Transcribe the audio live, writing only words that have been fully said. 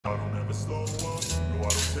never slow up, no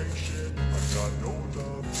I don't take shit. I got no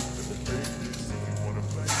love for the fakeness. If you wanna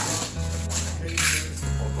play tough and wanna hate this,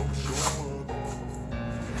 I'll always show up.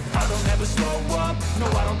 I don't ever slow up, no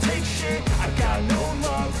I don't take shit. I got no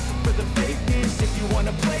love for the fakeness. If you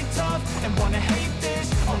wanna play tough and wanna hate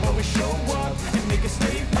this, I'll always show up and make a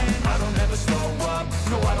statement. I don't ever slow up,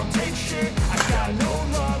 no I don't take shit. I got no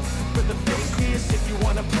love for the fakeness. If you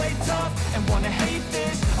wanna play tough and wanna hate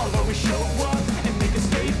this, I'll always show up and make a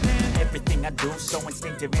statement. Everything I do so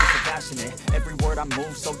instinctive and so passionate. Every word I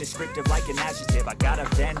move so descriptive like an adjective. I got a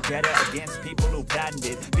vendetta against people who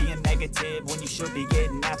patented being negative when you should be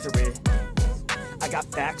getting after it. I got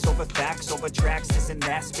facts over tracks, this and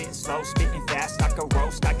that. Spitting slow, spitting fast. I could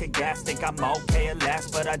roast, I could gas. Think I'm okay at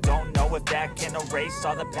last, but I don't know if that can erase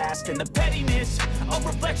all the past. And the pettiness, a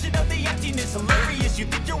reflection of the emptiness. Hilarious, you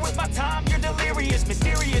think you're worth my time, you're delirious.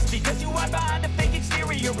 Mysterious, because you hide behind a fake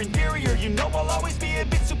exterior. Inferior, you know I'll always be a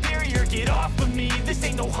bit superior. Get off of me, this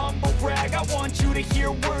ain't no humble brag. I want you to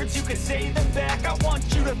hear words, you can say them back. I want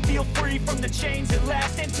you to feel free from the chains at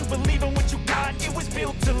last, and to believe in what you got, it was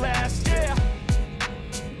built to last, yeah.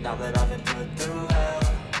 Now that I've been put through hell,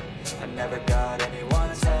 I never got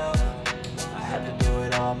anyone's help. I had to do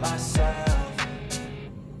it all myself.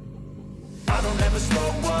 I don't ever slow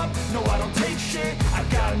up, no I don't take shit. I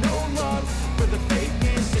got no love for the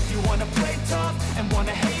fakeness. If you wanna play tough and wanna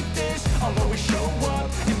hate this, I'll always show up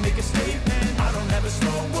and make a statement. I don't ever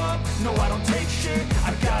slow up, no I don't take shit.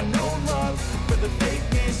 I got no love for the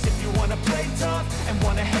fakeness. If you wanna play tough and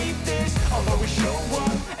wanna hate this, I'll always show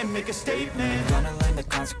up and make a statement. Gonna learn the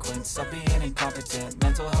consequence of being incompetent.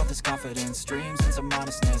 Mental health is confidence, dreams and some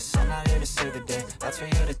honestness. I'm not here to save the day, that's for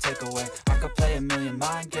you to take away. I could play a million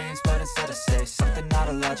mind games, but instead I say something not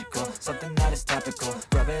illogical, something that is topical.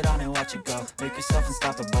 Rub it on and watch it go, make yourself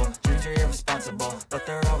unstoppable. Dreams are irresponsible, but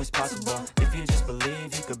they're always possible. If you just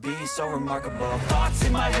believe, you could be so remarkable. Thoughts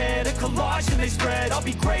in my head, a collage and they spread. I'll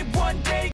be great one day.